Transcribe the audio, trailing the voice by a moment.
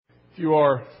you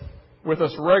are with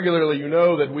us regularly, you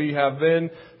know that we have been,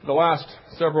 for the last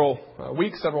several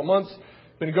weeks, several months,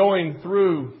 been going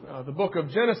through the book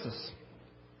of Genesis.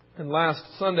 And last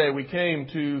Sunday we came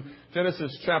to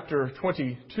Genesis chapter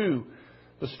 22,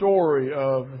 the story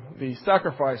of the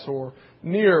sacrifice or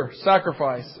near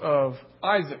sacrifice of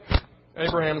Isaac,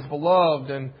 Abraham's beloved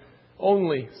and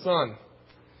only son.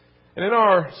 And in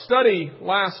our study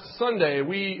last Sunday,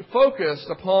 we focused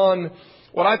upon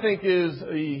what I think is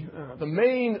the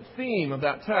main theme of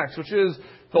that text, which is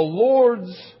the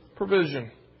Lord's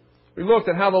provision. We looked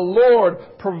at how the Lord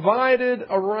provided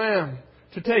a ram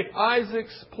to take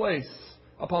Isaac's place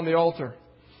upon the altar.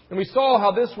 And we saw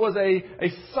how this was a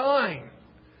sign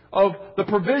of the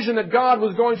provision that God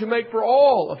was going to make for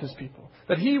all of His people.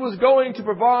 That He was going to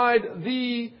provide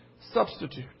the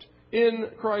substitute in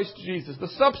Christ Jesus. The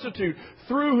substitute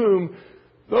through whom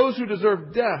those who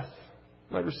deserved death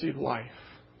might receive life.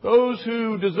 Those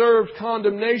who deserved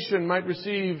condemnation might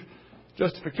receive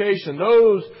justification.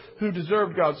 Those who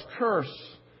deserved God's curse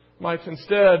might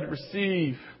instead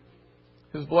receive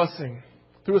His blessing.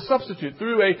 Through a substitute,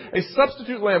 through a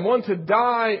substitute lamb, one to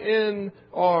die in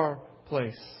our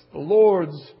place. The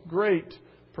Lord's great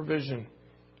provision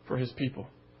for His people.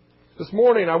 This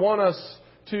morning I want us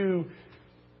to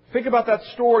think about that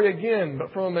story again,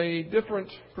 but from a different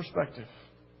perspective.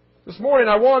 This morning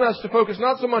I want us to focus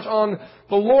not so much on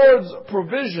the Lord's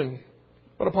provision,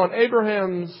 but upon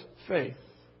Abraham's faith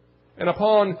and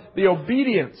upon the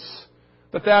obedience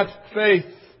that faith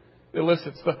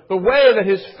elicits. The way that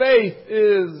his faith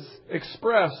is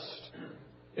expressed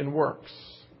in works.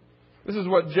 This is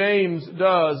what James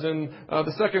does in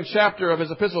the second chapter of his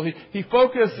epistle. He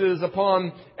focuses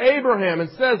upon Abraham and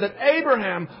says that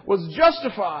Abraham was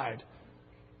justified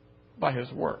by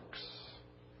his works.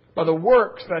 By the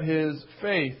works that his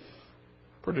faith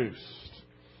produced.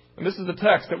 And this is the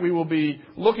text that we will be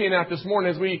looking at this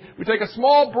morning as we take a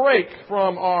small break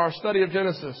from our study of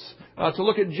Genesis to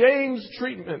look at James'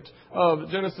 treatment of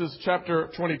Genesis chapter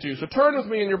 22. So turn with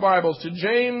me in your Bibles to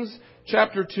James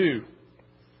chapter 2.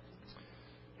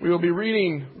 We will be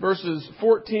reading verses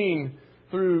 14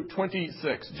 through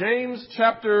 26. James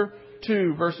chapter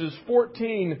 2, verses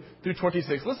 14 through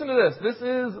 26. Listen to this. This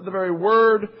is the very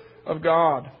word of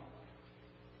God.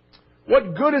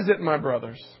 What good is it, my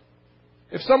brothers,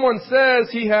 if someone says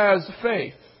he has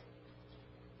faith,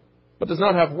 but does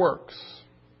not have works?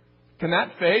 Can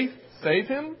that faith save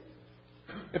him?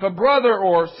 If a brother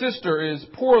or sister is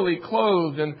poorly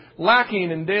clothed and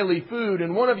lacking in daily food,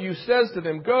 and one of you says to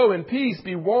them, "Go in peace,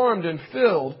 be warmed and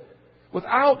filled,"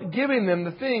 without giving them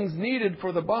the things needed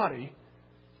for the body,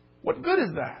 what good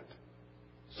is that?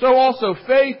 So also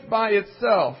faith by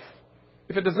itself,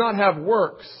 if it does not have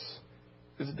works,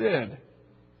 is dead.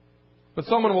 But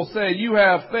someone will say, "You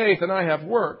have faith and I have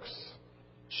works.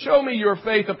 Show me your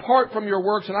faith apart from your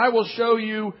works, and I will show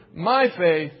you my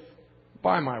faith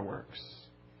by my works.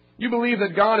 You believe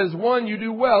that God is one, you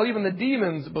do well. Even the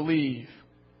demons believe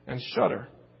and shudder.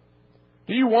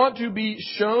 Do you want to be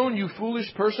shown, you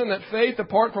foolish person, that faith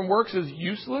apart from works is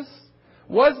useless?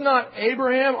 Was not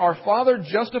Abraham, our father,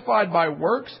 justified by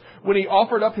works when he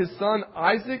offered up his son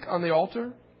Isaac on the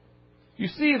altar? You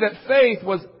see that faith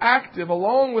was active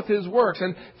along with his works,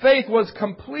 and faith was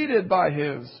completed by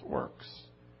his works.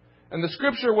 And the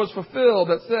scripture was fulfilled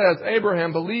that says,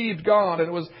 Abraham believed God, and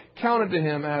it was counted to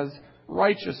him as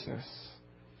righteousness.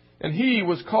 And he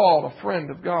was called a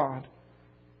friend of God.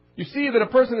 You see that a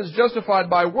person is justified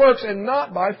by works and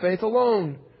not by faith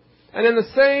alone. And in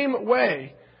the same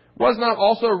way, was not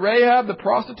also Rahab the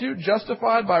prostitute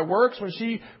justified by works when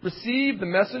she received the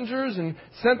messengers and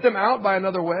sent them out by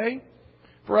another way?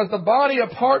 For as the body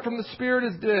apart from the Spirit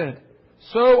is dead,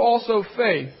 so also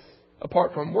faith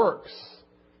apart from works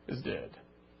is dead.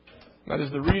 And that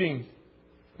is the reading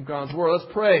of God's Word.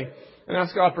 Let's pray and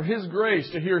ask God for His grace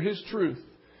to hear His truth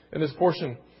in this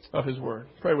portion of His Word.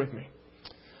 Pray with me.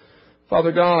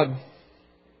 Father God,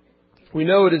 we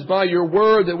know it is by Your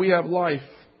Word that we have life.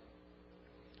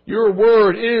 Your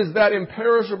Word is that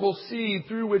imperishable seed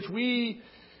through which we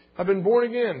have been born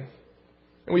again.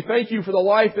 And we thank You for the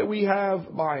life that we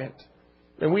have by it.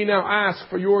 And we now ask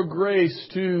for Your grace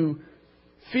to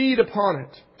feed upon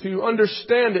it, to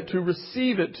understand it, to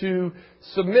receive it, to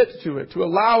submit to it, to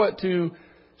allow it to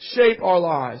shape our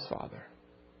lives, Father.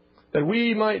 That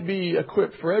we might be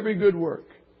equipped for every good work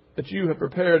that You have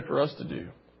prepared for us to do.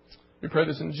 We pray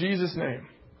this in Jesus' name.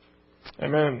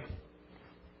 Amen.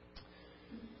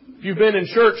 If you've been in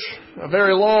church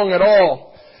very long at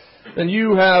all, then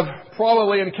you have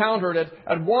probably encountered it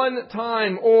at one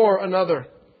time or another,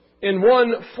 in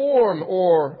one form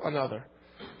or another,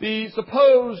 the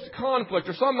supposed conflict,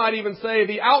 or some might even say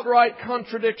the outright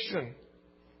contradiction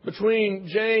between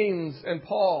James and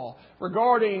Paul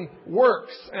regarding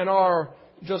works and our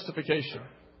justification.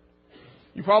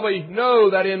 You probably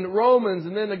know that in Romans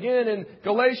and then again in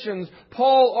Galatians,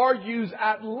 Paul argues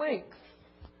at length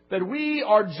that we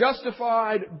are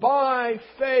justified by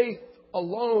faith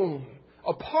alone,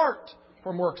 apart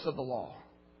from works of the law.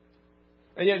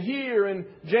 And yet here in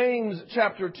James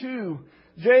chapter 2,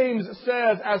 James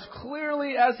says as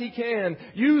clearly as he can,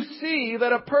 you see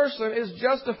that a person is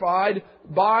justified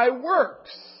by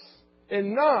works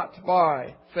and not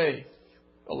by faith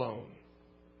alone.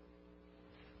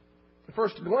 At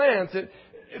first glance, it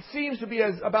seems to be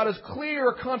about as clear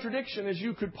a contradiction as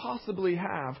you could possibly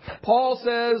have. Paul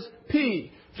says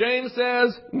P. James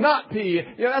says not P.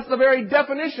 That's the very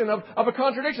definition of a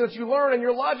contradiction that you learn in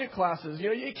your logic classes.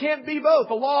 It can't be both.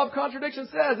 The law of contradiction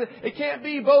says it can't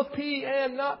be both P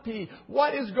and not P.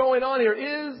 What is going on here?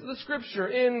 Is the Scripture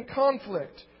in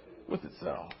conflict with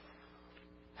itself?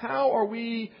 How are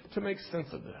we to make sense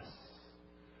of this?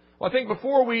 Well, I think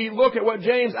before we look at what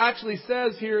James actually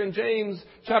says here in James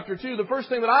chapter 2, the first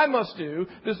thing that I must do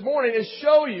this morning is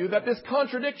show you that this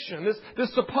contradiction,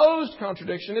 this supposed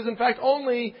contradiction, is in fact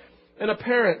only an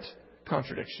apparent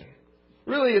contradiction.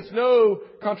 Really, it's no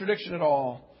contradiction at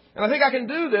all. And I think I can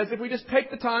do this if we just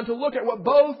take the time to look at what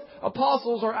both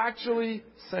apostles are actually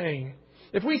saying.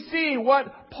 If we see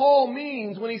what Paul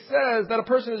means when he says that a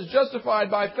person is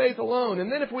justified by faith alone, and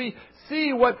then if we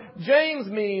see what James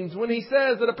means when he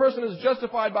says that a person is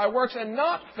justified by works and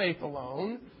not faith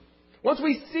alone, once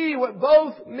we see what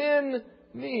both men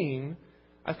mean,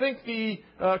 I think the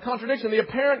contradiction, the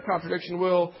apparent contradiction,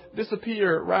 will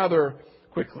disappear rather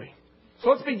quickly. So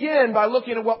let's begin by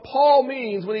looking at what Paul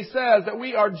means when he says that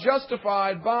we are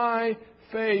justified by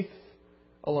faith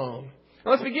alone.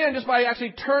 Now let's begin just by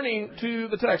actually turning to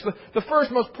the text. The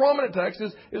first most prominent text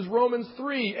is Romans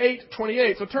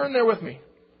 3:8-28. So turn there with me.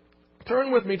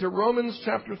 Turn with me to Romans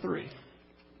chapter 3.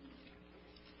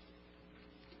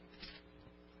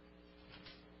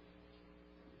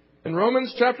 In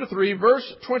Romans chapter 3,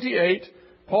 verse 28,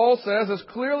 Paul says as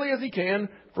clearly as he can,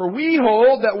 "For we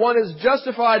hold that one is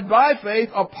justified by faith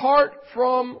apart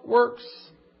from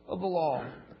works of the law."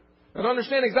 Now, to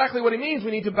understand exactly what he means,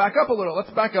 we need to back up a little. Let's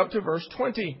back up to verse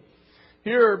 20.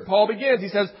 Here, Paul begins. He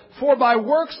says, "For by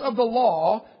works of the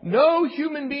law, no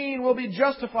human being will be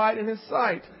justified in his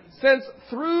sight, since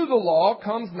through the law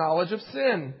comes knowledge of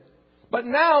sin. But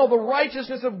now the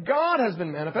righteousness of God has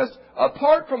been manifest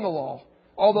apart from the law,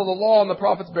 although the law and the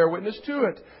prophets bear witness to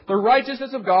it. The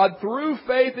righteousness of God through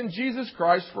faith in Jesus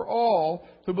Christ for all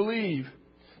who believe.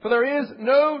 For there is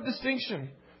no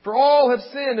distinction. For all have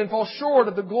sinned and fall short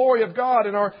of the glory of God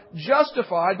and are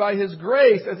justified by His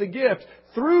grace as a gift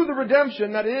through the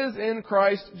redemption that is in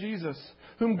Christ Jesus,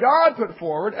 whom God put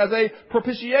forward as a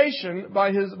propitiation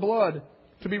by His blood,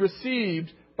 to be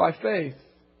received by faith.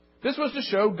 This was to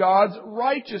show God's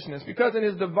righteousness, because in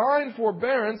His divine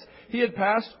forbearance He had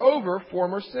passed over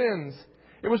former sins.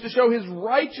 It was to show His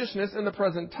righteousness in the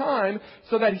present time,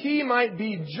 so that He might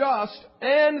be just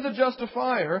and the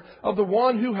justifier of the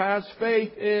one who has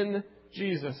faith in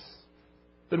Jesus.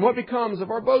 Then what becomes of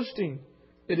our boasting?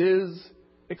 It is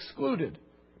excluded.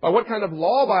 By what kind of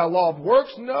law? By a law of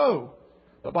works? No,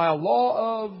 but by a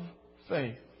law of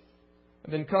faith.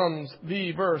 And then comes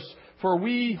the verse, "For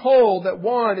we hold that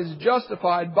one is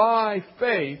justified by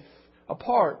faith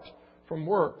apart from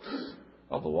works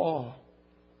of the law."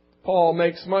 Paul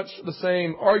makes much the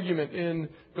same argument in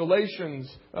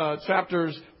Galatians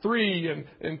chapters 3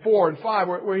 and 4 and 5,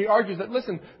 where he argues that,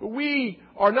 listen, we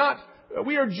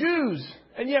are Jews,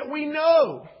 and yet we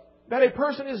know that a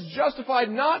person is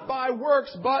justified not by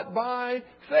works, but by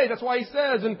faith. That's why he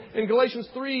says in Galatians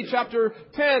 3, chapter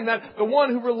 10, that the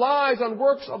one who relies on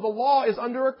works of the law is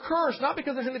under a curse, not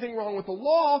because there's anything wrong with the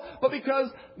law, but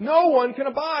because no one can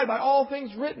abide by all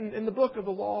things written in the book of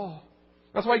the law.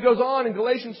 That's why he goes on in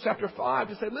Galatians chapter 5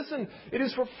 to say, listen, it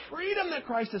is for freedom that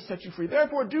Christ has set you free.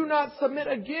 Therefore, do not submit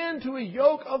again to a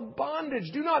yoke of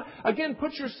bondage. Do not again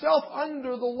put yourself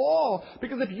under the law.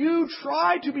 Because if you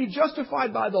try to be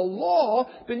justified by the law,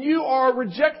 then you are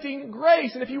rejecting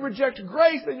grace. And if you reject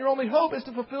grace, then your only hope is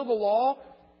to fulfill the law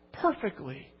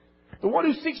perfectly. The one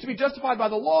who seeks to be justified by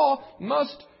the law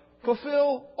must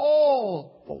fulfill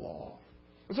all the law.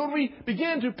 And so when we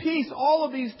begin to piece all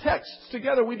of these texts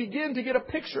together, we begin to get a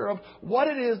picture of what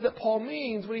it is that Paul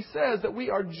means when he says that we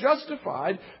are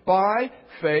justified by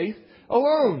faith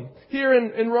alone. Here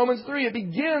in Romans 3, it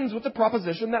begins with the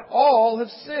proposition that all have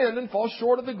sinned and fall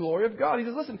short of the glory of God. He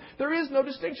says, listen, there is no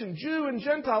distinction, Jew and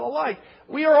Gentile alike.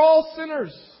 We are all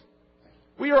sinners.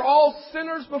 We are all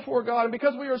sinners before God, and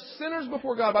because we are sinners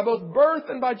before God by both birth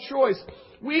and by choice,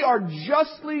 we are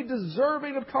justly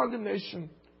deserving of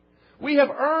condemnation. We have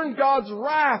earned God's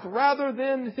wrath rather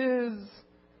than His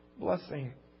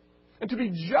blessing. And to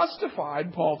be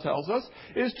justified, Paul tells us,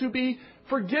 is to be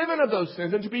forgiven of those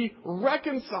sins and to be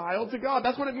reconciled to God.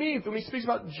 That's what it means when he speaks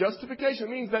about justification.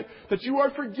 It means that you are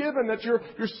forgiven, that your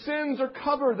sins are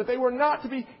covered, that they were not to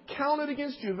be counted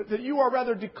against you, but that you are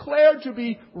rather declared to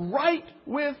be right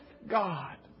with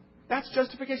God. That's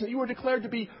justification. That you are declared to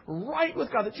be right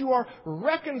with God, that you are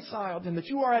reconciled and that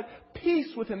you are at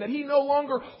peace with Him, that He no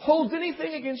longer holds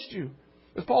anything against you.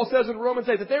 As Paul says in Romans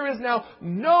 8, that there is now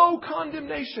no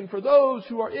condemnation for those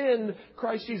who are in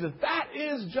Christ Jesus. That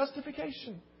is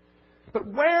justification. But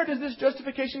where does this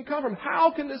justification come from?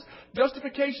 How can this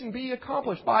justification be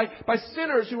accomplished? By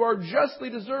sinners who are justly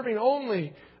deserving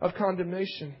only of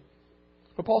condemnation.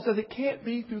 But Paul says it can't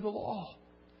be through the law.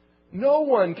 No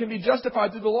one can be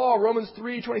justified through the law. Romans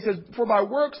 3:20 says, "For by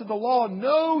works of the law,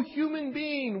 no human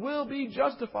being will be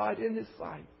justified in his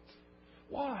sight."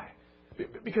 Why?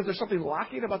 Because there's something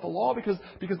lacking about the law? Because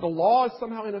the law is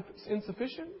somehow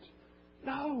insufficient?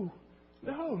 No,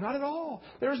 not at all.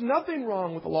 There's nothing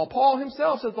wrong with the law. Paul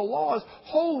himself says the law is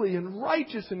holy and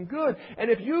righteous and good. And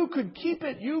if you could keep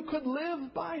it, you could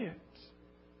live by it.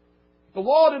 The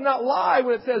law did not lie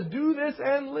when it says, do this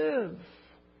and live.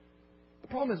 The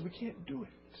problem is we can't do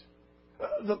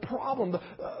it. The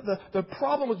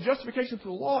problem with justification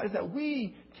through the law is that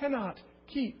we cannot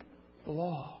keep the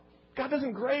law. God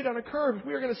doesn't grade on a curve. If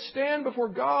we are going to stand before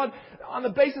God on the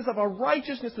basis of a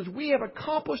righteousness that we have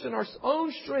accomplished in our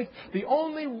own strength, the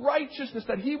only righteousness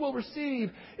that He will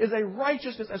receive is a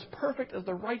righteousness as perfect as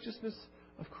the righteousness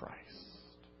of Christ.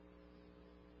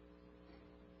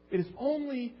 It is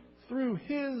only through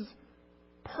His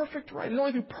perfect right. It is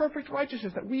only through perfect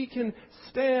righteousness that we can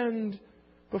stand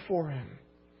before Him.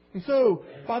 And so,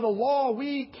 by the law,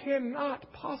 we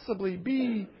cannot possibly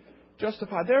be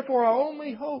justified. Therefore, our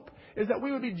only hope is that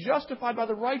we would be justified by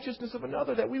the righteousness of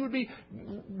another, that we would be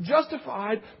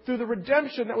justified through the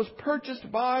redemption that was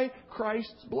purchased by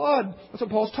Christ's blood. That's what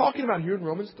Paul's talking about here in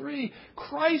Romans 3.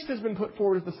 Christ has been put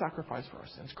forward as the sacrifice for our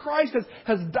sins. Christ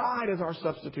has died as our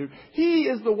substitute. He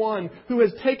is the one who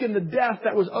has taken the death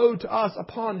that was owed to us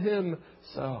upon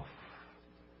Himself.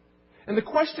 And the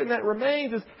question that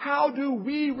remains is, how do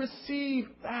we receive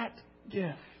that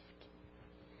gift?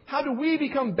 How do we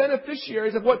become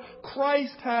beneficiaries of what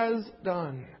Christ has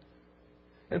done?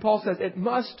 And Paul says it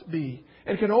must be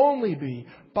and can only be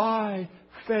by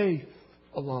faith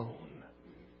alone.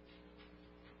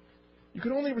 You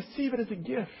can only receive it as a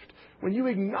gift when you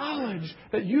acknowledge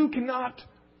that you cannot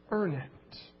earn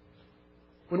it.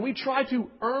 When we try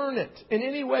to earn it in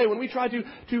any way, when we try to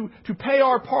pay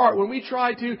our part, when we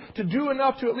try to do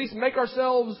enough to at least make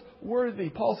ourselves worthy,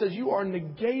 Paul says you are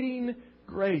negating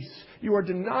grace. You are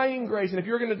denying grace. And if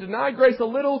you're going to deny grace a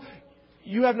little,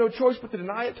 you have no choice but to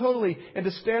deny it totally and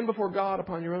to stand before God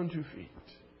upon your own 2 feet.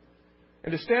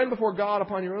 And to stand before God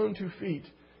upon your own 2 feet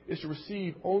is to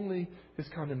receive only His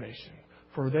condemnation.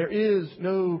 For there is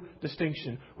no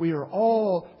distinction. We are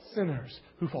all sinners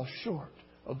who fall short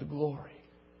of the glory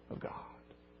of God.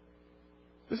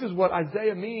 This is what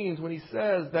Isaiah means when he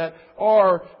says that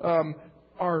our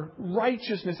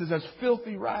righteousness is as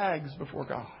filthy rags before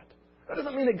God. That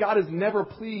doesn't mean that God is never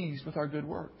pleased with our good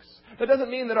works. That doesn't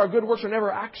mean that our good works are never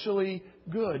actually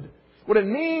good. What it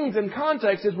means in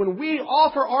context is when we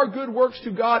offer our good works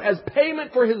to God as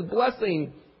payment for His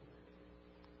blessing,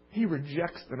 He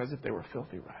rejects them as if they were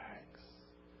filthy rags.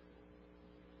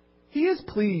 He is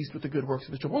pleased with the good works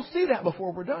of His children. We'll see that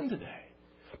before we're done today.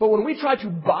 But when we try to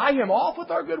buy Him off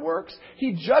with our good works,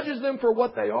 He judges them for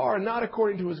what they are, and not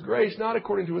according to His grace, not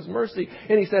according to His mercy.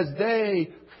 And He says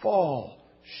they fall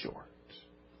short.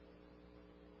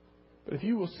 But if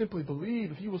you will simply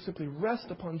believe, if you will simply rest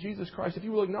upon Jesus Christ, if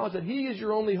you will acknowledge that He is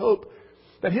your only hope,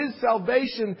 that His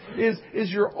salvation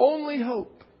is your only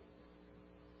hope,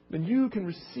 then you can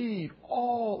receive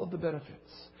all of the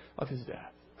benefits of His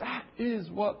death. That is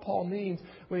what Paul means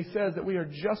when he says that we are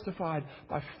justified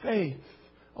by faith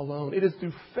alone. It is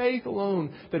through faith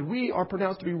alone that we are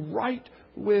pronounced to be right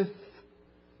with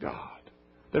God,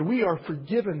 that we are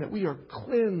forgiven, that we are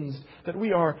cleansed, that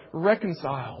we are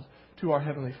reconciled to our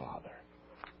Heavenly Father.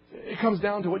 It comes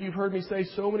down to what you've heard me say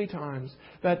so many times,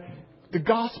 that the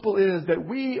gospel is that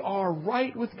we are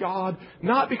right with God,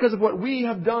 not because of what we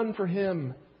have done for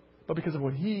Him, but because of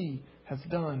what He has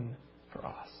done for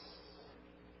us.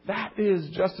 That is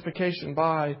justification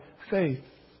by faith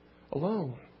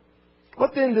alone.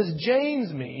 What then does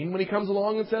James mean when he comes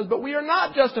along and says, but we are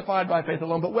not justified by faith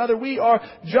alone, but whether we are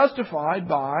justified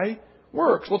by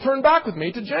works. Well, turn back with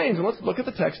me to James and let's look at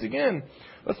the text again.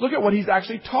 Let's look at what he's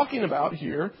actually talking about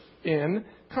here in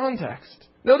context.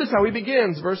 Notice how he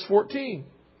begins, verse 14.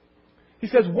 He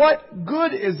says, "What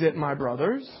good is it, my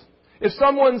brothers, if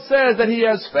someone says that he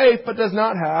has faith but does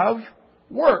not have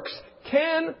works?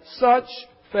 Can such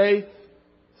faith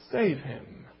save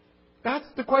him?" That's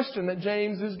the question that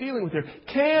James is dealing with here.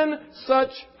 Can such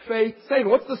faith save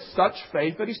him? What's the such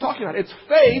faith that he's talking about? It's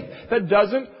faith that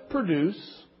doesn't produce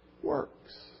works.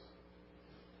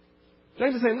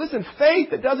 James is saying, listen,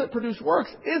 faith that doesn't produce works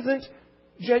isn't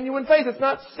genuine faith. It's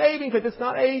not saving faith. It's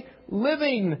not a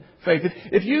living faith.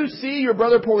 If you see your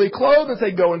brother poorly clothed and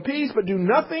say, "Go in peace," but do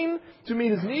nothing to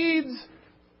meet his needs,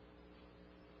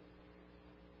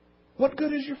 what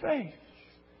good is your faith?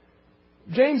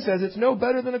 James says it's no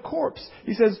better than a corpse.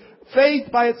 He says,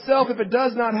 faith by itself, if it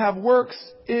does not have works,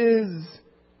 is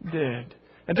dead.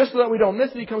 And just so that we don't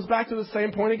miss it, he comes back to the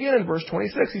same point again in verse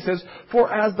 26. He says,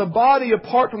 "For as the body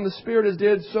apart from the Spirit is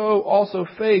dead, so also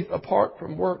faith apart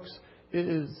from works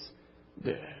is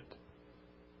dead."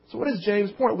 So what is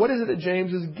James' point? What is it that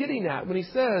James is getting at when he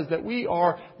says that we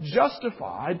are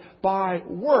justified by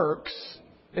works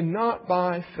and not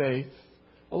by faith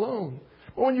alone?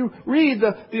 Well, when you read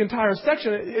the entire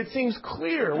section, it seems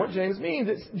clear what James means.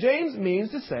 James means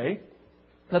to say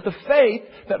that the faith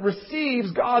that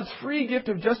receives God's free gift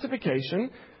of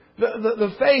justification,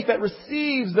 the faith that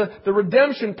receives the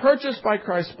redemption purchased by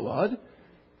Christ's blood,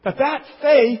 that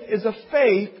faith is a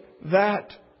faith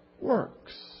that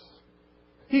works.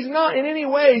 He's not in any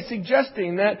way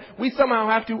suggesting that we somehow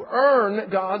have to earn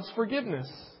God's forgiveness.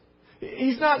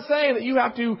 He's not saying that you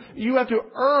have to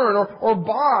earn or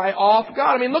buy off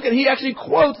God. I mean, look, he actually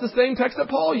quotes the same text that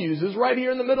Paul uses right here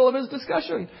in the middle of his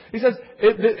discussion. He says,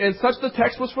 "And such the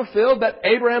text was fulfilled that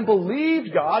Abraham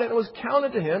believed God and it was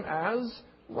counted to him as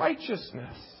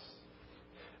righteousness."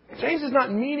 James is not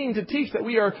meaning to teach that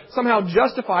we are somehow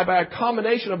justified by a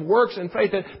combination of works and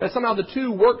faith, that somehow the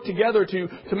two work together to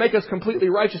make us completely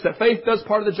righteous, that faith does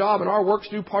part of the job and our works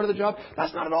do part of the job.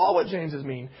 That's not at all what James is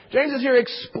meaning. James is here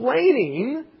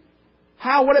explaining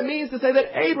what it means to say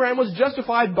that Abraham was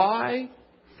justified by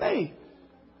faith.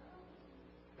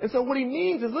 And so what he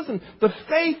means is, listen, the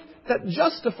faith that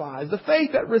justifies, the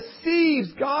faith that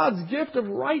receives God's gift of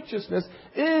righteousness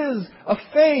is a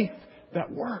faith that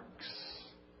works.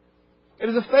 It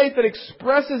is a faith that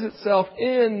expresses itself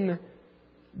in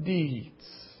deeds.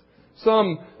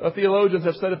 Some theologians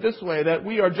have said it this way, that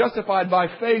we are justified by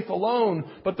faith alone,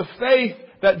 but the faith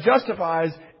that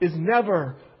justifies is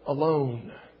never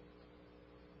alone.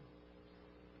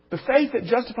 The faith that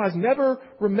justifies never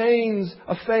remains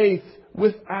a faith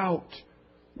without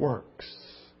works.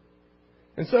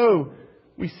 And so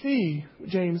we see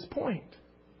James' point.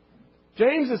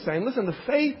 James is saying, listen, the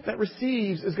faith that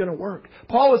receives is going to work.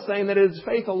 Paul is saying that it is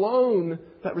faith alone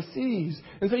that receives.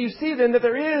 And so you see then that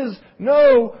there is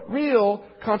no real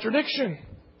contradiction.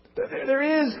 There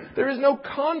is no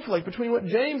conflict between what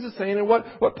James is saying and what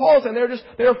Paul is saying.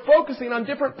 They're focusing on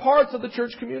different parts of the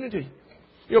church community.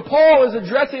 You know, Paul is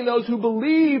addressing those who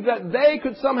believe that they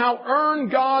could somehow earn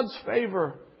God's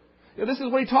favor. You know, this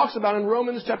is what he talks about in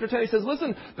Romans chapter 10. He says,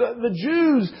 listen, the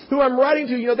Jews who I'm writing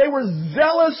to, they were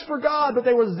zealous for God, but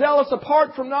they were zealous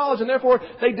apart from knowledge, and therefore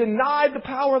they denied the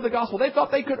power of the gospel. They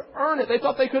thought they could earn it. They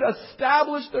thought they could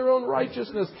establish their own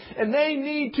righteousness. And they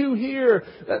need to hear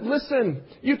that, listen,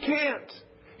 you can't.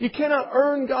 You cannot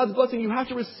earn God's blessing. You have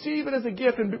to receive it as a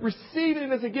gift. And receiving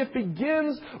it as a gift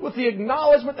begins with the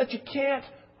acknowledgement that you can't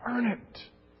earn it.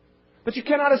 That you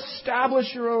cannot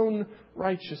establish your own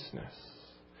righteousness.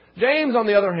 James, on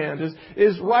the other hand,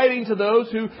 is writing to those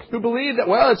who believe that,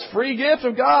 well, it's free gift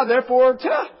of God, therefore,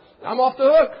 I'm off the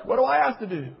hook. What do I have to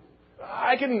do?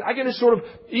 I can just sort of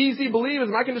easy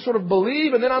believism. I can just sort of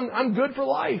believe and then I'm good for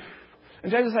life.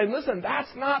 And James is saying, listen,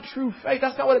 that's not true faith.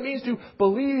 That's not what it means to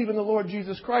believe in the Lord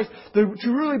Jesus Christ. To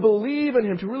really believe in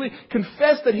Him, to really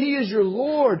confess that He is your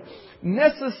Lord,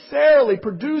 necessarily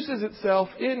produces itself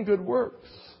in good works.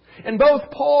 And both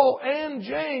Paul and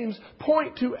James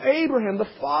point to Abraham, the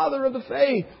father of the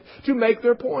faith, to make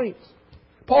their point.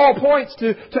 Paul points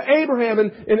to Abraham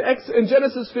in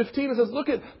Genesis 15 and says, look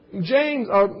at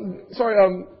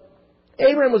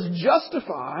Abraham was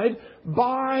justified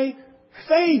by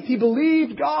faith. He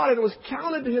believed God and it was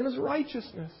counted to him as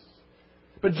righteousness.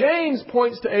 But James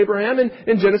points to Abraham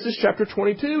in Genesis chapter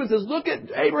 22 and says, look at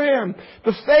Abraham.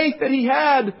 The faith that he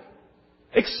had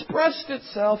expressed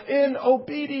itself in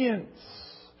obedience.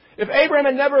 If Abraham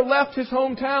had never left his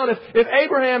hometown, if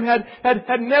Abraham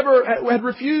had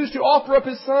refused to offer up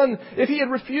his son, if he had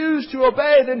refused to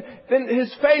obey, then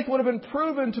his faith would have been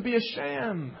proven to be a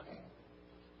sham.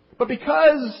 But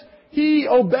because he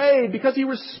obeyed, because he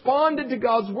responded to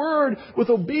God's word with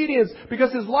obedience,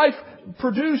 because his life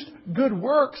produced good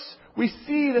works, we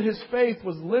see that his faith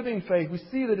was living faith. We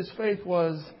see that his faith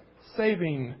was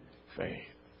saving faith.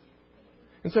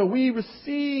 And so we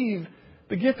receive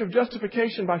the gift of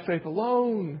justification by faith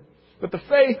alone. But the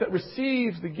faith that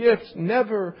receives the gift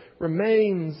never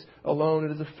remains alone.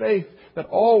 It is a faith that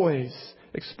always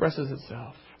expresses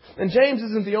itself. And James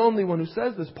isn't the only one who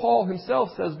says this. Paul himself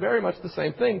says very much the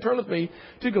same thing. Turn with me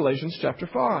to Galatians chapter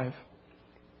 5.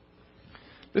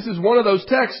 This is one of those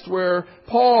texts where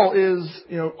Paul is,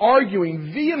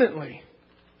 arguing vehemently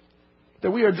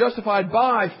that we are justified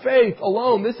by faith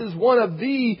alone. This is one of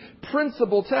the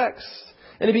principal texts.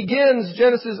 And he begins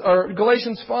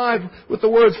Galatians 5 with the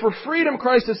words, "For freedom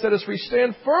Christ has set us free.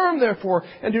 Stand firm, therefore,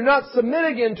 and do not submit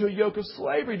again to a yoke of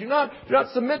slavery." Do not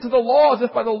submit to the law as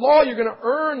if by the law you're going to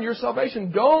earn your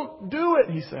salvation. Don't do it,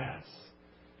 he says.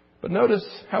 But notice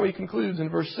how he concludes in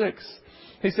verse 6.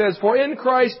 He says, "For in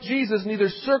Christ Jesus neither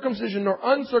circumcision nor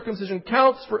uncircumcision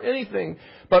counts for anything,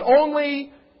 but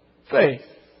only faith."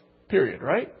 Period,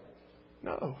 right?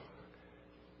 No.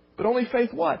 But only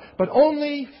faith what? But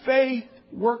only faith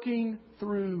working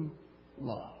through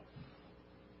love.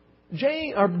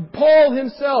 Paul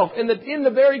himself, in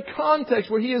the very context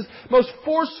where he is most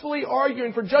forcefully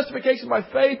arguing for justification by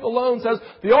faith alone, says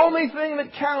the only thing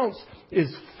that counts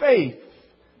is faith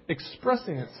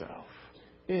expressing itself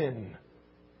in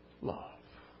love.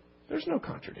 There's no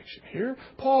contradiction here.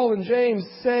 Paul and James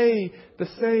say the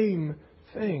same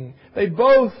thing. They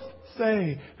both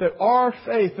say that our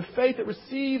faith, the faith that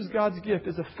receives God's gift,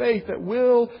 is a faith that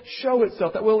will show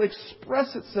itself, that will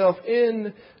express itself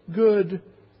in good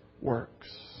works.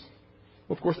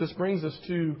 Well, of course, this brings us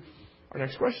to our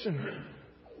next question.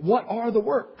 What are the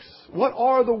works? What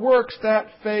are the works that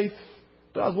faith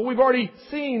does? Well, we've already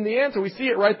seen the answer. We see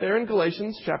it right there in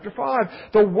Galatians chapter 5.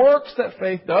 The works that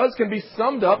faith does can be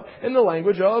summed up in the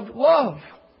language of love.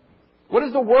 What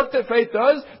is the work that faith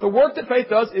does? The work that faith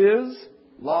does is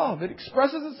love. It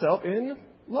expresses itself in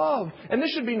love. And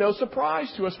this should be no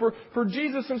surprise to us, for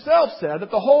Jesus himself said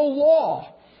that the whole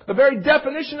law, the very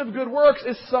definition of good works,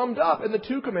 is summed up in the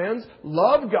two commands,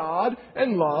 love God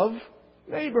and love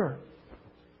neighbor.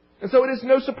 And so it is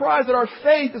no surprise that our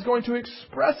faith is going to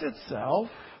express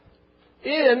itself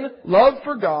in love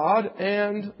for God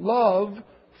and love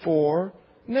for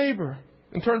neighbor.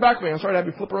 And turn back with me. I'm sorry to have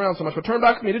you flip around so much, but turn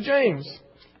back with me to James.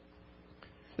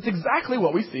 It's exactly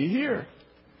what we see here.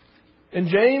 In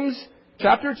James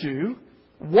chapter 2,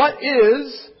 what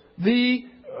is the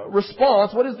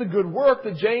response, what is the good work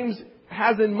that James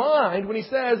has in mind when he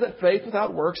says that faith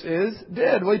without works is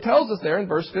dead? Well, he tells us there in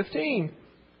verse 15.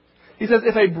 He says,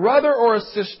 "If a brother or a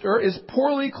sister is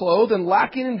poorly clothed and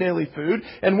lacking in daily food,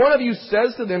 and one of you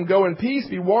says to them, 'Go in peace,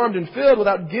 be warmed and filled,'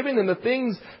 without giving them the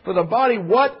things for the body,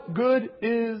 what good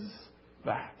is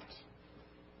that?"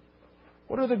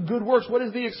 What are the good works? What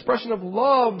is the expression of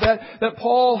love that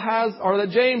Paul has, or that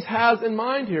James has in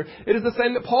mind here? It is the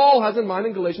same that Paul has in mind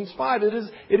in Galatians 5. It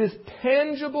is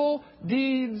tangible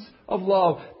deeds of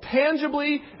love.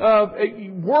 Tangibly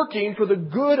working for the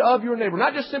good of your neighbor.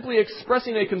 Not just simply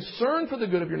expressing a concern for the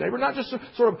good of your neighbor. Not just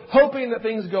sort of hoping that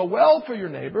things go well for your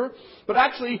neighbor. But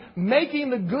actually making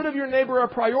the good of your neighbor a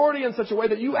priority in such a way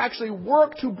that you actually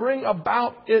work to bring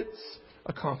about its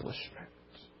accomplishment.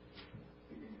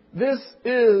 This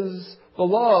is the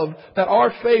love that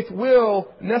our faith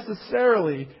will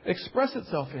necessarily express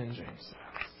itself in, James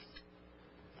says.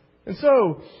 And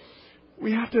so,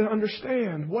 we have to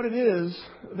understand what it is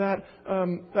that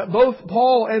both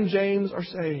Paul and James are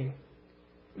saying.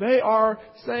 They are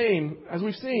saying, as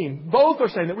we've seen, both are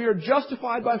saying that we are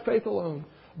justified by faith alone.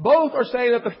 Both are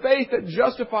saying that the faith that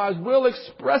justifies will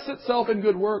express itself in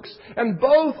good works. And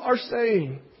both are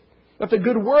saying that the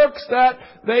good works that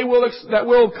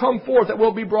will come forth, that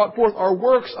will be brought forth, are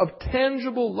works of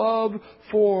tangible love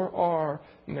for our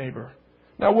neighbor.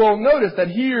 Now we'll notice that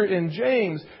here in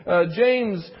James'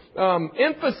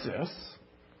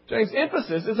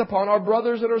 emphasis is upon our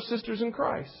brothers and our sisters in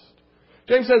Christ.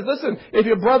 James says, listen, if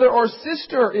your brother or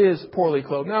sister is poorly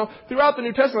clothed. Now, throughout the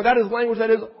New Testament, that is language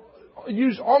that is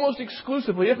used almost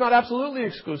exclusively, if not absolutely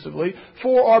exclusively,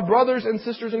 for our brothers and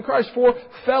sisters in Christ, for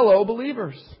fellow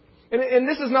believers. And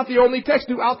this is not the only text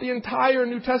throughout the entire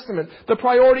New Testament. The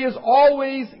priority is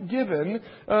always given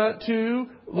to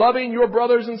loving your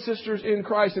brothers and sisters in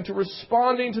Christ and to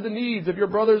responding to the needs of your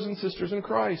brothers and sisters in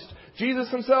Christ. Jesus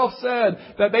himself said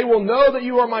that they will know that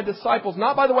you are my disciples,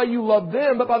 not by the way you love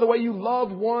them, but by the way you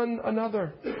love one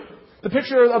another. The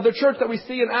picture of the church that we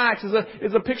see in Acts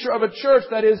is a picture of a church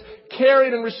that is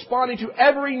caring and responding to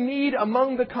every need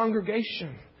among the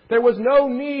congregation. There was no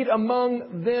need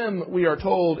among them, we are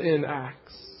told in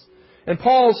Acts. And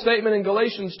Paul's statement in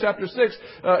Galatians chapter 6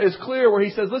 is clear where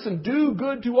he says, listen, do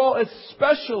good to all,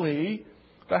 especially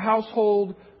the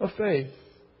household of faith.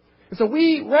 And so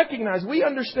we recognize, we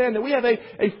understand that we have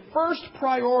a first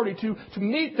priority to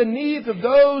meet the needs of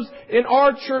those in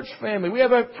our church family. We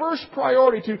have a first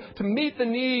priority to meet the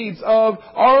needs of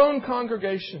our own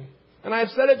congregation. And I have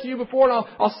said it to you before, and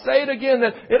I'll say it again,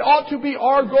 that it ought to be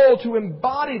our goal to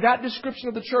embody that description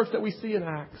of the church that we see in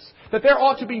Acts. That there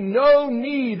ought to be no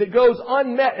need that goes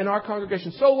unmet in our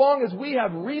congregation. So long as we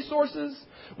have resources,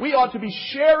 we ought to be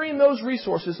sharing those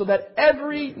resources so that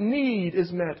every need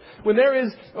is met. When there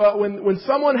is, when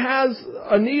someone has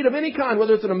a need of any kind,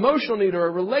 whether it's an emotional need or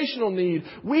a relational need,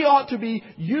 we ought to be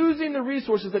using the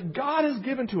resources that God has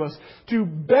given to us to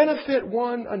benefit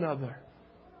one another.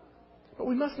 But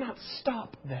we must not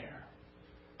stop there.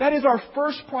 That is our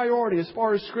first priority as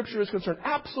far as Scripture is concerned.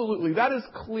 Absolutely, that is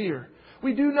clear.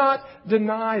 We do not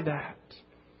deny that.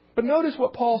 But notice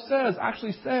what Paul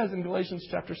actually says in Galatians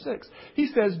chapter 6. He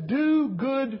says, do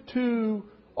good to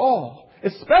all,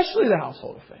 especially the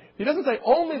household of faith. He doesn't say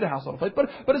only the household of faith,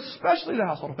 but especially the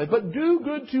household of faith. But do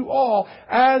good to all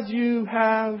as you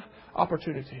have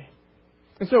opportunity.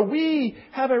 And so we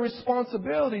have a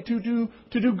responsibility to do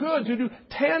good, to do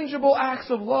tangible acts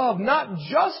of love, not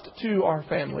just to our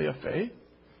family of faith,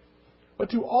 but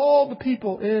to all the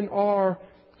people in our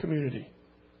community.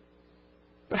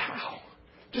 But how?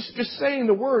 Just saying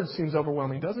the words seems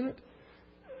overwhelming, doesn't it?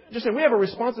 Just saying we have a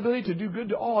responsibility to do good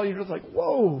to all. You're just like,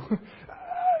 whoa,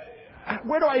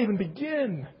 where do I even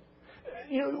begin?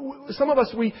 You know, some of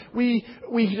us, we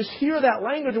just hear that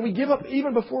language and we give up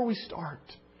even before we start.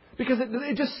 Because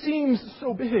it just seems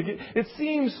so big. It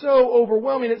seems so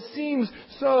overwhelming. It seems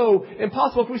so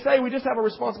impossible. If we say we just have a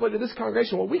responsibility to this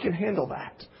congregation, well, we can handle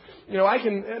that. You know,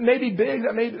 it may be big,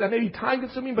 that may be time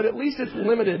consuming, but at least it's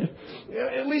limited.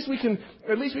 At least we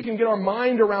can get our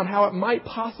mind around how it might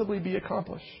possibly be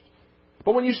accomplished.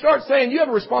 But when you start saying you have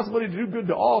a responsibility to do good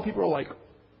to all, people are like,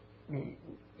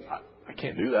 I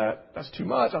can't do that. That's too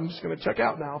much. I'm just going to check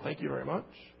out now. Thank you very much.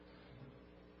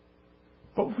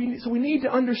 But we need to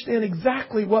understand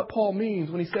exactly what Paul means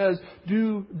when he says,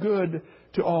 do good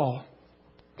to all.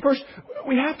 First,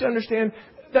 we have to understand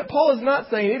that Paul is not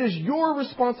saying it is your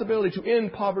responsibility to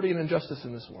end poverty and injustice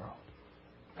in this world.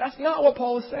 That's not what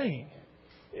Paul is saying.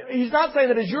 He's not saying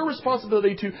that it's your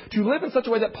responsibility to live in such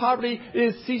a way that poverty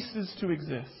ceases to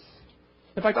exist.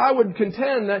 In fact, I would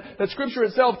contend that Scripture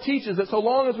itself teaches that so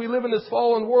long as we live in this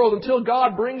fallen world, until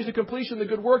God brings to completion the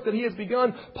good work that He has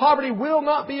begun, poverty will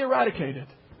not be eradicated.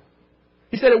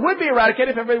 He said it would be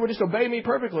eradicated if everybody would just obey me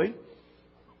perfectly.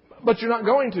 But you're not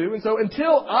going to. And so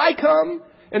until I come,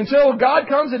 until God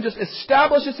comes and just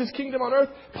establishes His kingdom on earth,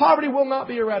 poverty will not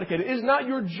be eradicated. It is not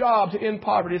your job to end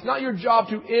poverty. It's not your job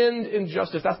to end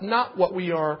injustice. That's not what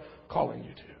we are calling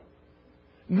you to.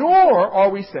 Nor are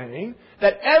we saying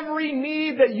that every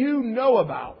need that you know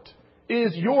about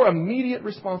is your immediate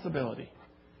responsibility.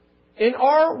 In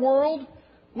our world,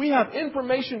 we have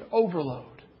information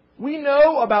overload. We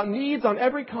know about needs on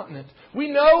every continent. We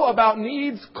know about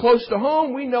needs close to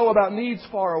home. We know about needs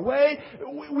far away.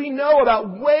 We know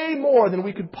about way more than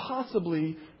we could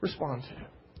possibly respond to.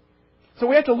 So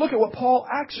we have to look at what Paul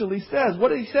actually says.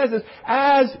 What he says is,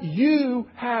 as you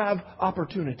have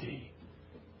opportunity.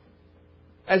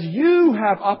 As you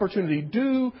have opportunity,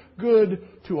 do good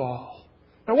to all.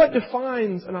 Now, what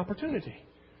defines an opportunity?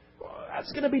 Well,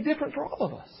 that's going to be different for all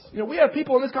of us. You know, we have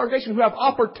people in this congregation who have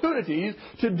opportunities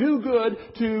to do good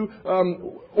to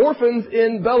orphans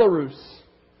in Belarus.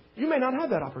 You may not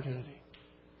have that opportunity.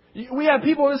 We have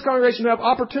people in this congregation who have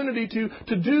opportunity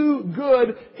to do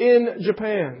good in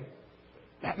Japan.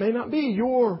 That may not be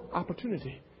your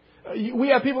opportunity. We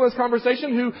have people in this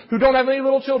conversation who don't have any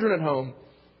little children at home.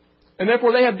 And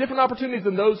therefore, they have different opportunities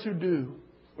than those who do.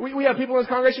 We have people in this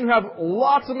congregation who have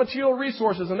lots of material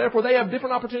resources, and therefore they have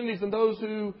different opportunities than those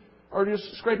who are just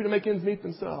scraping to make ends meet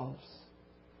themselves.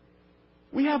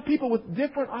 We have people with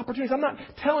different opportunities. I'm not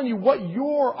telling you what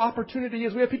your opportunity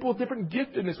is. We have people with different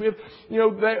giftedness. We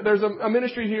have, there's a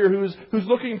ministry here who's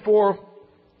looking for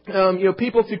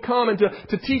people to come and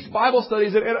to teach Bible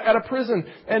studies at a prison,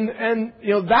 and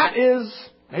that is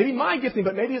maybe my gifting,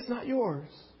 but maybe it's not yours.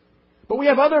 But we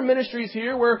have other ministries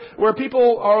here where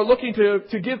people are looking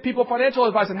to give people financial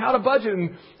advice on how to budget.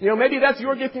 And, maybe that's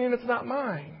your gifting and it's not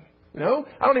mine. I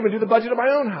don't even do the budget of my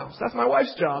own house. That's my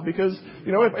wife's job because,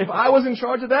 if I was in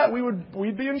charge of that,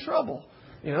 we'd be in trouble.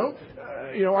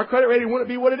 Our credit rating wouldn't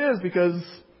be what it is because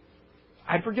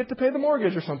I'd forget to pay the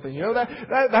mortgage or something.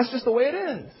 That's just the way it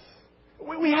is.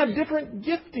 We have different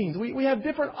giftings. We have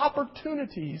different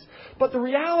opportunities. But the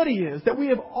reality is that we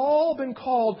have all been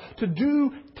called to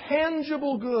do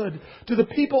tangible good to the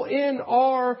people in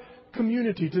our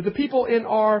community, to the people in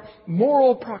our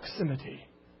moral proximity.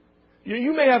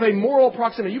 You may have a moral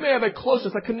proximity. You may have a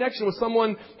closeness, a connection with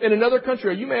someone in another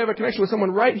country, or you may have a connection with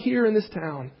someone right here in this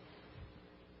town.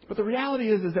 But the reality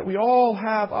is that we all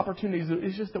have opportunities.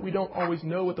 It's just that we don't always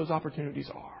know what those opportunities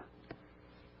are.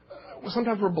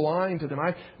 Sometimes we're blind to them.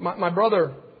 My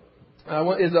brother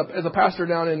is a pastor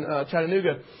down in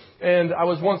Chattanooga, and I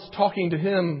was once talking to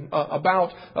him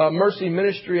about mercy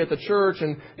ministry at the church,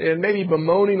 and maybe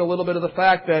bemoaning a little bit of the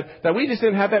fact that we just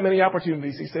didn't have that many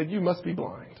opportunities. He said, "You must be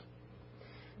blind.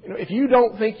 If you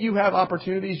don't think you have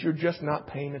opportunities, you're just not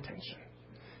paying attention."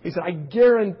 He said, "I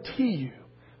guarantee you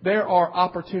there are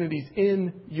opportunities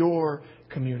in your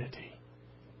community.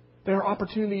 There are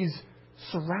opportunities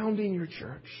surrounding your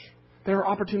church. There are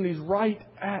opportunities right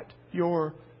at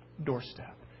your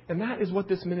doorstep." And that is what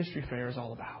this ministry fair is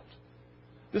all about.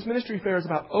 This ministry fair is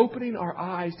about opening our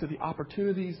eyes to the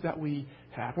opportunities that we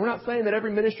have. We're not saying that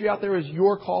every ministry out there is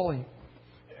your calling.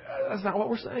 That's not what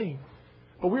we're saying.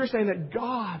 But we're saying that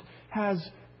God has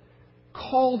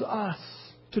called us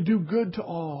to do good to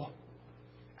all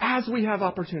as we have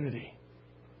opportunity.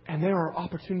 And there are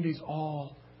opportunities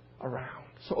all around.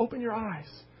 So open your eyes.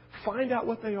 Find out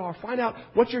what they are. Find out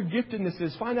what your giftedness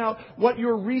is. Find out what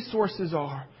your resources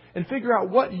are. And figure out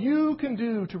what you can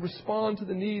do to respond to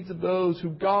the needs of those who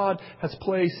God has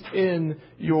placed in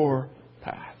your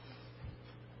path.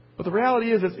 But the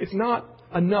reality is it's not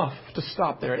enough to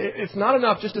stop there. It's not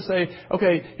enough just to say,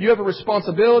 okay, you have a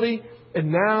responsibility and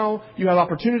now you have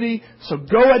opportunity, so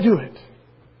go and do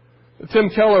it. Tim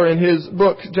Keller in his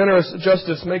book, Generous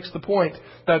Justice, makes the point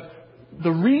that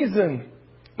the reason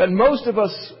that most of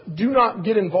us do not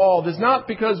get involved is not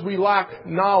because we lack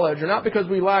knowledge or not because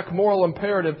we lack moral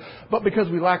imperative, but because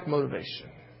we lack motivation.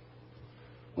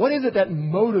 What is it that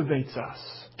motivates us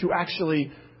to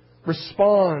actually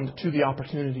respond to the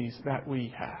opportunities that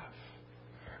we have?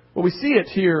 Well, we see it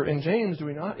here in James, do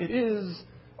we not? It is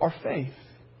our faith.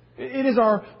 It is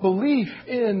our belief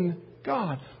in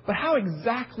God. But how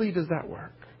exactly does that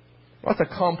work? Well,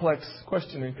 that's a complex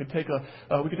question and we could take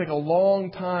a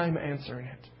long time answering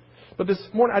it. But this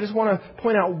morning, I just want to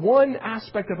point out one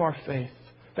aspect of our faith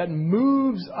that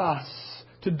moves us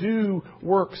to do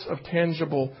works of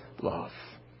tangible love.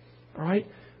 All right?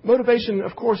 Motivation,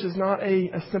 of course, is not a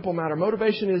simple matter.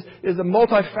 Motivation is a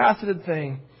multifaceted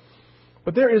thing.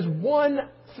 But there is one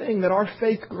thing that our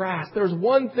faith grasps. There's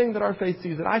one thing that our faith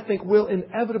sees that I think will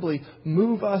inevitably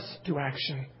move us to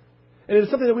action. And it is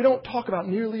something that we don't talk about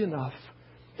nearly enough.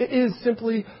 It is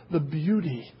simply the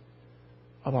beauty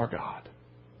of our God.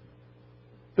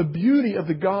 The beauty of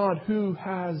the God who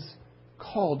has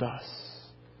called us.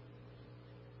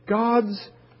 God's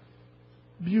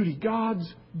beauty,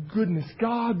 God's goodness,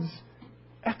 God's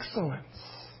excellence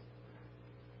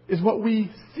is what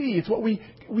we see. It's what we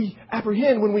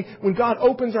apprehend when God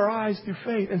opens our eyes through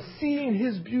faith. And seeing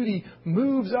His beauty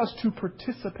moves us to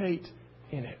participate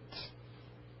in it.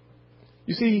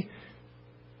 You see,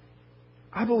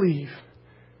 I believe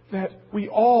that we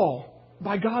all,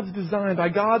 by God's design, by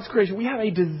God's creation, we have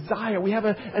a desire. We have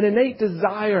an innate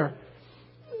desire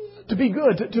to be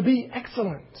good, to be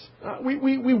excellent. We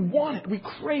want it. We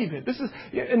crave it. This is,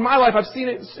 in my life, I've seen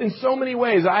it in so many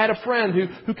ways. I had a friend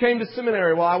who came to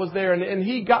seminary while I was there, and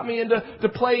he got me into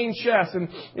playing chess. And,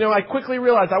 I quickly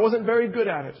realized I wasn't very good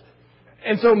at it.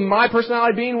 And so my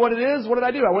personality being what it is, what did I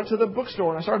do? I went to the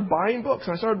bookstore and I started buying books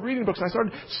and I started reading books and I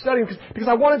started studying because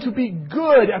I wanted to be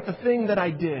good at the thing that I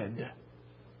did.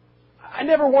 I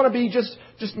never want to be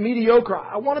just mediocre.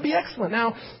 I want to be excellent.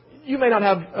 Now, you may not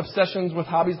have obsessions with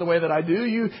hobbies the way that I do.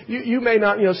 You may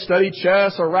not, study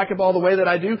chess or racquetball the way that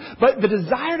I do. But the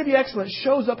desire to be excellent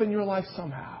shows up in your life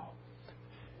somehow.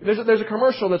 There's a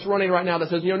commercial that's running right now that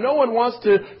says, no one wants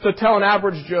to tell an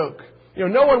average joke.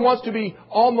 No one wants to be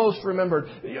almost remembered.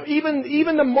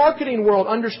 Even the marketing world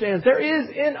understands there is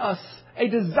in us a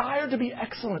desire to be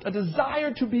excellent, a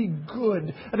desire to be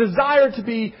good, a desire to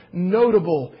be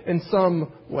notable in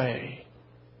some way.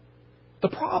 The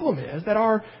problem is that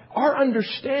our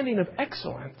understanding of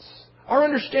excellence, our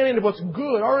understanding of what's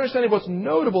good, our understanding of what's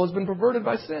notable has been perverted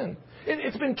by sin.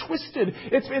 It's been twisted.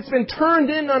 It's been turned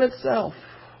in on itself.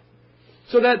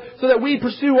 So that we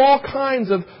pursue all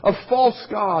kinds of false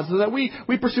gods, so that we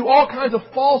pursue all kinds of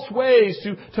false ways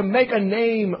to make a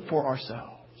name for ourselves.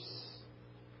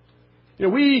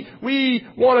 We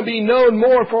want to be known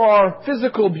more for our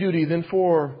physical beauty than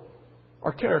for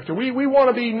our character. We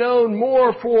want to be known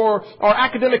more for our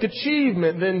academic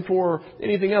achievement than for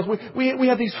anything else. We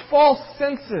have these false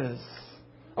senses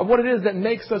of what it is that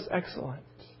makes us excellent.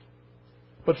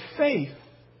 But faith,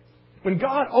 when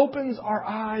God opens our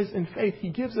eyes in faith, He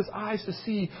gives us eyes to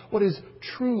see what is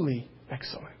truly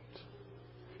excellent.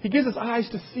 He gives us eyes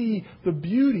to see the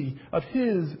beauty of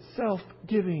His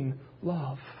self-giving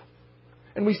love.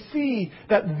 And we see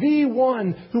that the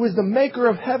one who is the maker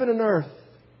of heaven and earth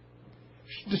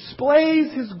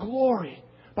displays His glory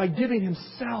by giving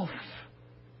Himself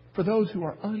for those who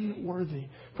are unworthy,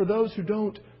 for those who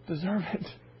don't deserve it.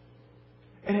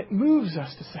 And it moves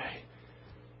us to say,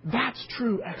 that's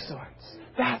true excellence.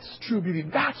 That's true beauty.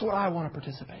 That's what I want to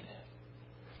participate in.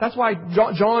 That's why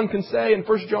John can say in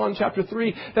 1 John chapter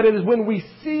 3 that it is when we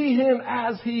see Him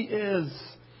as He is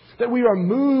that we are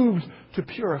moved to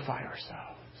purify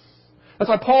ourselves. That's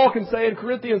why Paul can say in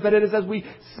Corinthians that it is as we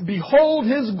behold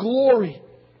His glory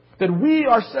that we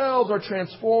ourselves are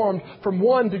transformed from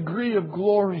one degree of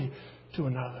glory to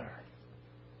another.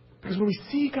 Because when we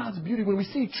see God's beauty, when we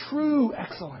see true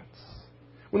excellence,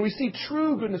 when we see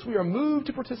true goodness, we are moved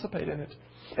to participate in it.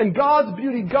 And God's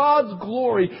beauty, God's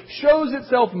glory shows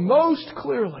itself most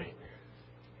clearly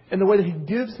in the way that He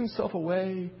gives Himself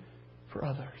away for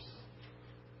others.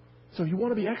 So you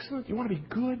want to be excellent? You want to be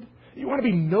good? You want to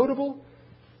be notable?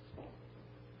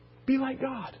 Be like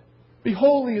God. Be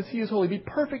holy as He is holy. Be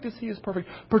perfect as He is perfect.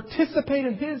 Participate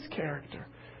in His character.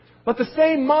 Let the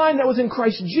same mind that was in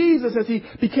Christ Jesus as He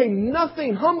became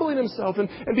nothing, humbling Himself and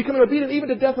becoming obedient even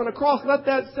to death on a cross, let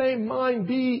that same mind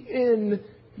be in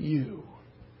you.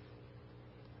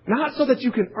 Not so that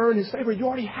you can earn His favor. You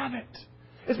already have it.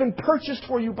 It's been purchased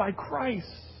for you by Christ.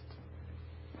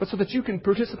 But so that you can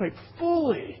participate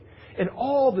fully in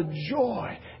all the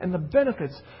joy and the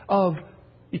benefits of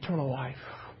eternal life.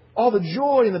 All the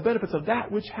joy and the benefits of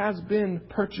that which has been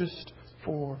purchased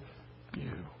for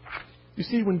you. You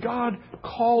see, when God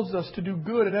calls us to do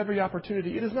good at every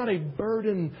opportunity, it is not a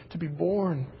burden to be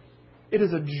borne. It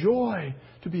is a joy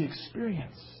to be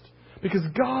experienced. Because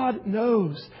God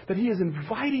knows that He is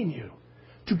inviting you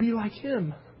to be like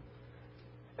Him.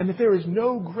 And that there is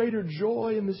no greater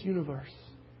joy in this universe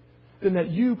than that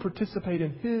you participate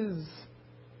in His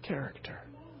character.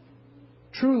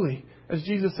 Truly, as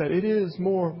Jesus said, it is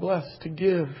more blessed to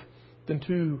give than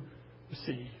to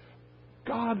receive.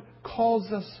 God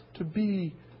calls us to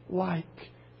be like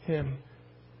Him.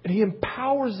 And He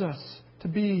empowers us to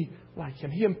be like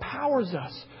Him. He empowers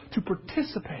us to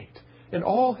participate in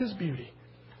all His beauty.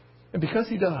 And because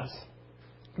He does,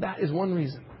 that is one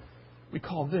reason we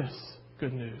call this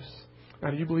good news.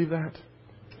 Now, do you believe that?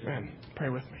 Amen. Pray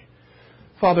with me.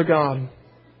 Father God,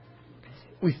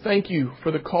 we thank You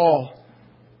for the call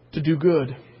to do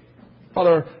good.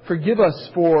 Father, forgive us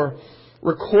for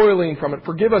recoiling from it.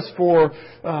 Forgive us for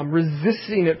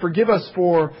resisting it. Forgive us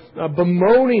for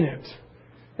bemoaning it.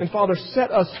 And Father,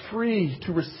 set us free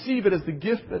to receive it as the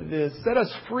gift that it is. Set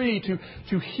us free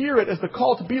to hear it as the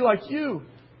call to be like You,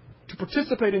 to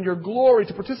participate in Your glory,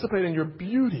 to participate in Your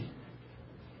beauty,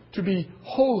 to be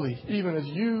holy even as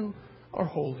You are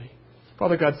holy.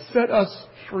 Father God, set us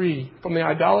free from the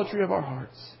idolatry of our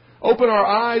hearts. Open our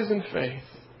eyes in faith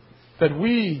that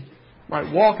we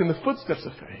might walk in the footsteps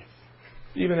of faith,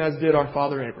 even as did our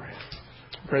father Abraham.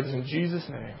 I pray this in Jesus'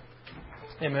 name.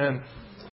 Amen.